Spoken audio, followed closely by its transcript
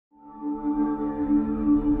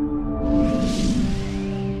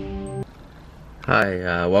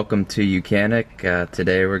Hi, welcome to YOUCANIC.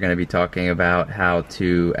 Today we're going to be talking about how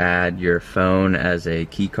to add your phone as a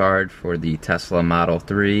key card for the Tesla Model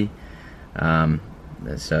 3.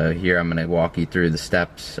 So here I'm going to walk you through the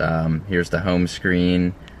steps. Here's the home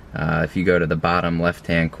screen. If you go to the bottom left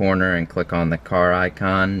hand corner and click on the car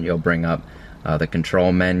icon, you'll bring up the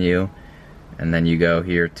control menu, and then you go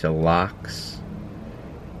here to locks,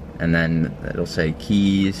 and then it'll say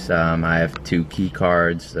keys. I have 2 key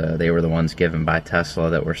cards. They were the ones given by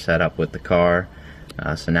Tesla that were set up with the car.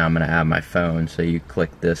 So now I'm going to add my phone. So you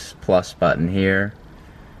click this plus button here,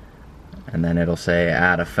 and then it'll say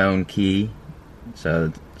add a phone key.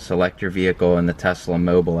 So select your vehicle in the Tesla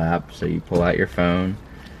mobile app. So you pull out your phone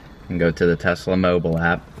and go to the Tesla mobile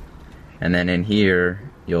app, and then in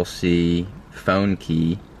here you'll see phone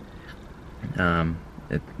key.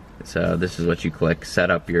 So this is what you click: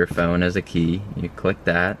 set up your phone as a key. You click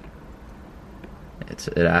that.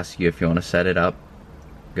 It asks you if you want to set it up.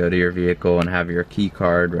 Go to your vehicle and have your key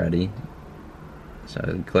card ready. So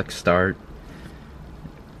you click start.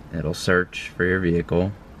 It'll search for your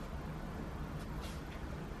vehicle,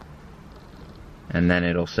 and then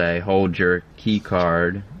it'll say hold your key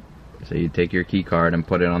card. So you take your key card and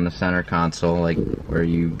put it on the center console, like where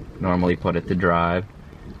you normally put it to drive,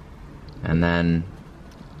 and then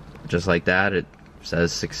just like that, it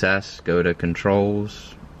says success. Go to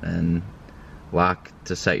controls and lock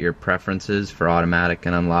to set your preferences for automatic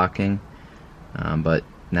and unlocking. But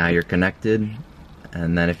now you're connected.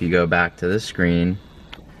 And then if you go back to this screen,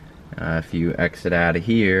 if you exit out of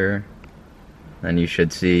here, then you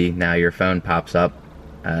should see now your phone pops up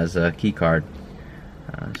as a key card.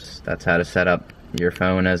 That's how to set up your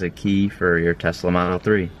phone as a key for your Tesla Model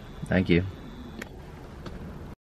 3. Thank you.